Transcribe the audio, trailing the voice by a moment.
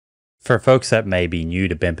For folks that may be new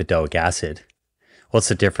to bempedoic acid, what's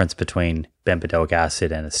the difference between bempedoic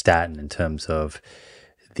acid and a statin in terms of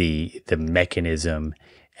the mechanism?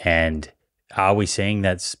 And are we seeing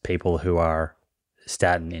that people who are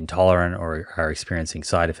statin intolerant or are experiencing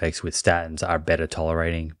side effects with statins are better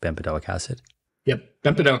tolerating bempedoic acid? Yep.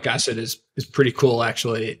 Bempedoic acid is pretty cool,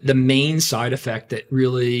 actually. The main side effect that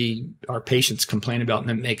really our patients complain about and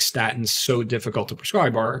that makes statins so difficult to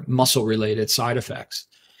prescribe are muscle-related side effects.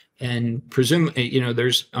 And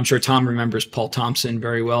I'm sure Tom remembers Paul Thompson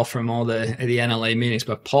very well from all the NLA meetings,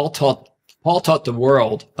 but Paul taught the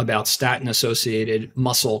world about statin-associated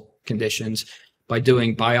muscle conditions by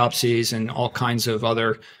doing biopsies and all kinds of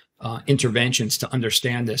other interventions to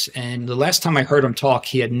understand this. And the last time I heard him talk,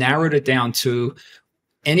 he had narrowed it down to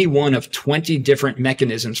any one of 20 different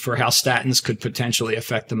mechanisms for how statins could potentially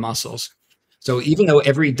affect the muscles. So even though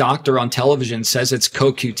every doctor on television says it's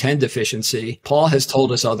CoQ10 deficiency, Paul has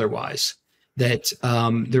told us otherwise, that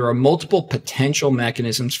there are multiple potential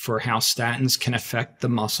mechanisms for how statins can affect the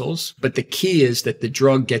muscles. But the key is that the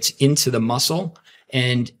drug gets into the muscle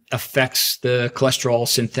and affects the cholesterol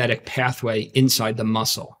synthetic pathway inside the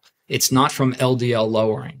muscle. It's not from LDL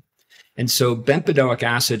lowering. And so bempedoic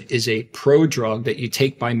acid is a prodrug that you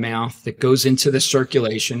take by mouth that goes into the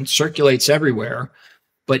circulation, circulates everywhere,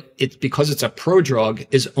 but because it's a prodrug,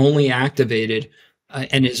 is only activated by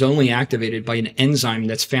an enzyme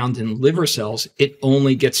that's found in liver cells. It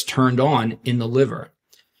only gets turned on in the liver.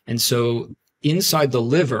 And so inside the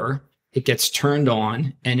liver, it gets turned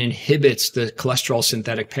on and inhibits the cholesterol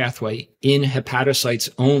synthetic pathway in hepatocytes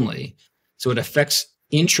only. So it affects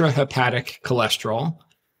intrahepatic cholesterol,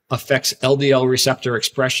 affects LDL receptor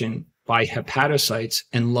expression by hepatocytes,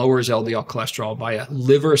 and lowers LDL cholesterol by a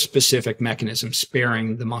liver-specific mechanism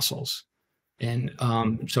sparing the muscles. And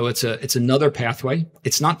so it's another pathway.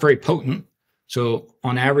 It's not very potent. So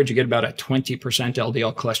on average, you get about a 20%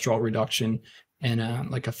 LDL cholesterol reduction and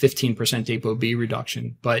like a 15% ApoB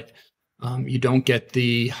reduction. But you don't get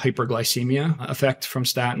the hyperglycemia effect from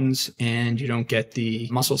statins, and you don't get the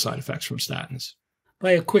muscle side effects from statins.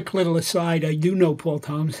 By a quick little aside, I do know Paul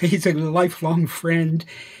Thompson. He's a lifelong friend,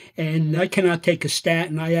 and I cannot take a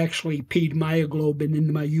statin. I actually peed myoglobin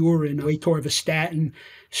into my urine, atorvastatin.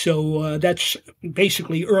 So that's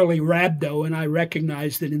basically early rhabdo, and I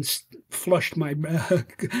recognized it and flushed my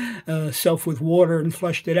self with water and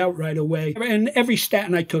flushed it out right away. And every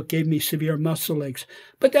statin I took gave me severe muscle aches.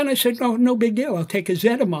 But then I said, no big deal. I'll take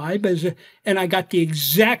ezetimibe. And I got the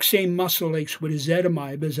exact same muscle aches with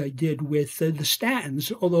ezetimibe as I did with the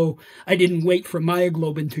statins, although I didn't wait for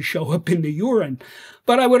myoglobin to show up in the urine.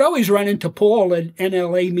 But I would always run into Paul at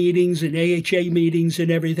NLA meetings and AHA meetings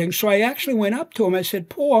and everything. So I actually went up to him. I said,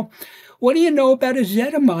 Paul, what do you know about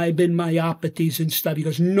ezetimibe in myopathies and stuff? He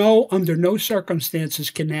goes, no, under no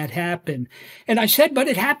circumstances can that happen. And I said, but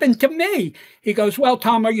it happened to me. He goes, well,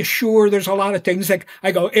 Tom, are you sure? There's a lot of things.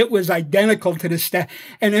 I go, it was identical to the stat.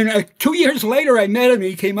 And then 2 years later, I met him.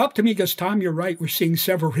 He came up to me. He goes, Tom, you're right. We're seeing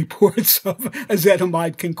several reports of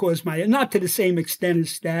ezetimibe can cause not to the same extent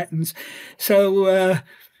as statins. So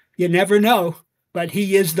you never know. But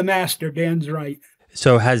he is the master. Dan's right.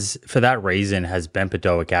 So for that reason, has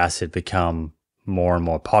bempedoic acid become more and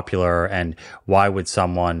more popular? And why would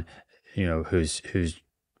someone, who's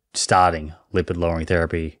starting lipid lowering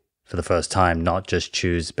therapy for the first time not just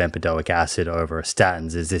choose bempedoic acid over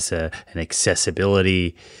statins? Is this an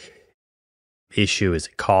accessibility issue? Is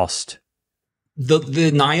it cost? The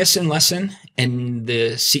niacin lesson and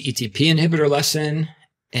the CETP inhibitor lesson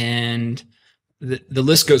and the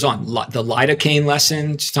list goes on. The lidocaine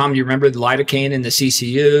lesson. Tom, do you remember the lidocaine and the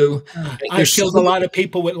CCU? I killed a lot of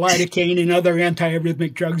people with lidocaine and other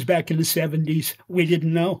antiarrhythmic drugs back in the 70s. We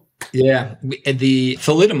didn't know. Yeah, the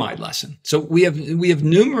thalidomide lesson. So we have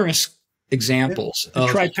numerous examples. The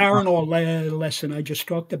tripyranol lesson I just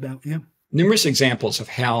talked about. Yeah, numerous examples of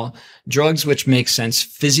how drugs which make sense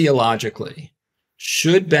physiologically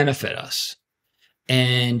should benefit us,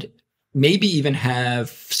 and maybe even have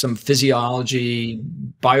some physiology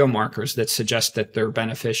biomarkers that suggest that they're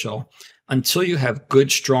beneficial, until you have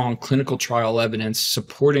good, strong clinical trial evidence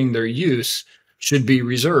supporting their use, should be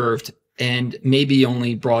reserved and maybe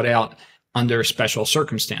only brought out under special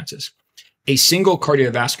circumstances. A single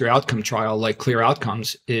cardiovascular outcome trial like CLEAR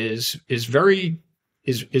Outcomes is very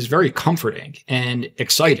comforting and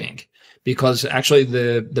exciting, because actually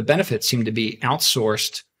the benefits seem to be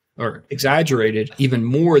outsourced or exaggerated even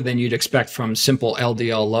more than you'd expect from simple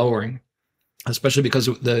LDL lowering, especially because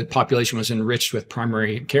the population was enriched with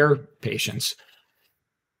primary care patients.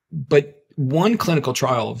 But one clinical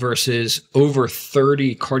trial versus over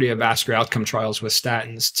 30 cardiovascular outcome trials with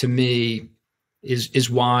statins, to me, is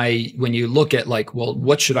why when you look at like, well,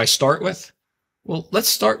 what should I start with? Well, let's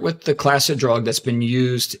start with the class of drug that's been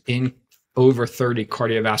used in over 30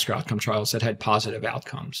 cardiovascular outcome trials that had positive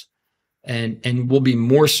outcomes. And we'll be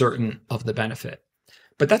more certain of the benefit.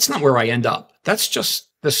 But that's not where I end up. That's just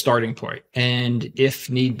the starting point. And if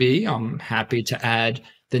need be, I'm happy to add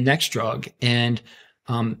the next drug. And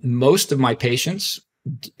most of my patients,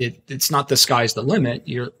 it's not the sky's the limit.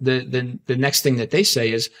 The next thing that they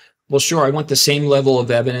say is, well, sure, I want the same level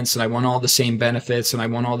of evidence and I want all the same benefits and I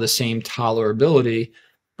want all the same tolerability.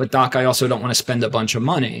 But doc, I also don't want to spend a bunch of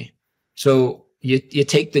money. So you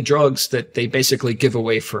take the drugs that they basically give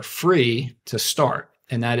away for free to start.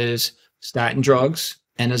 And that is statin drugs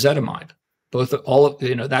and ezetimibe.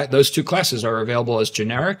 Those two classes are available as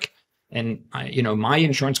generic. And my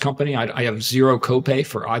insurance company, I have zero copay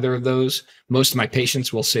for either of those. Most of my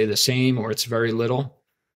patients will say the same, or it's very little.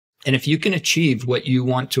 And if you can achieve what you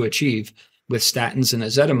want to achieve with statins and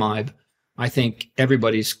ezetimibe, I think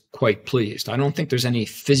everybody's quite pleased. I don't think there's any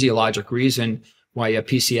physiologic reason why a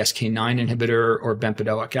PCSK9 inhibitor or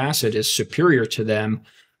bempedoic acid is superior to them.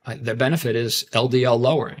 The benefit is LDL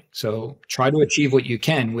lowering. So try to achieve what you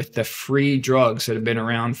can with the free drugs that have been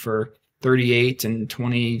around for 38 and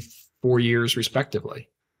 24 years, respectively.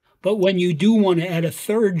 But when you do want to add a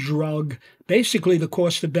third drug, basically the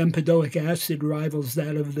cost of bempedoic acid rivals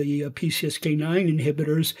that of the PCSK9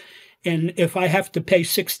 inhibitors. And if I have to pay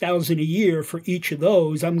 $6,000 a year for each of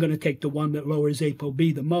those, I'm going to take the one that lowers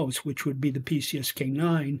ApoB the most, which would be the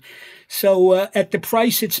PCSK9. So at the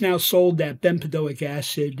price it's now sold at, bempedoic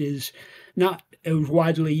acid is not as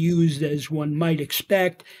widely used as one might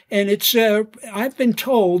expect. And it's, I've been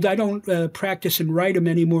told, I don't practice and write them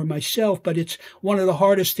anymore myself, but it's one of the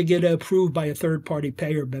hardest to get approved by a third-party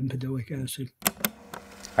payer, bempedoic acid.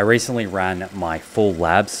 I recently ran my full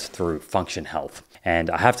labs through Function Health, and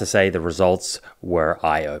I have to say the results were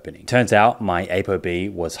eye-opening. Turns out my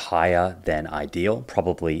ApoB was higher than ideal,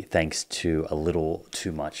 probably thanks to a little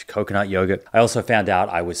too much coconut yogurt. I also found out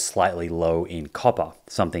I was slightly low in copper,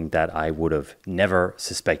 something that I would have never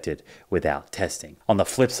suspected without testing. On the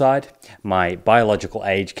flip side, my biological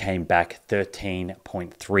age came back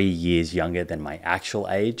 13.3 years younger than my actual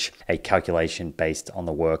age, a calculation based on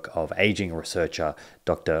the work of aging researcher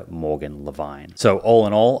Dr. Morgan Levine. So all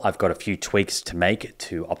in all, I've got a few tweaks to make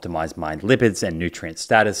to optimize my lipids and nutrient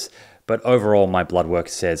status, but overall my blood work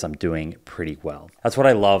says I'm doing pretty well. That's what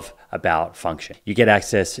I love about Function. You get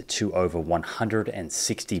access to over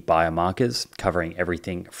 160 biomarkers covering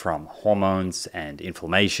everything from hormones and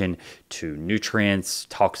inflammation to nutrients,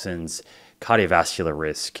 toxins, cardiovascular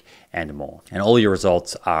risk, and more. And all your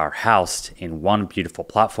results are housed in one beautiful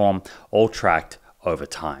platform, all tracked over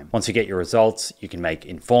time. Once you get your results, you can make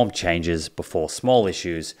informed changes before small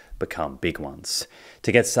issues become big ones.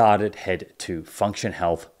 To get started, head to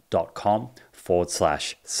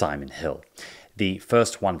functionhealth.com/Simon Hill. The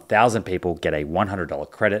first 1,000 people get a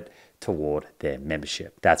 $100 credit toward their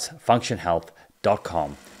membership. That's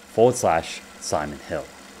functionhealth.com/Simon Hill.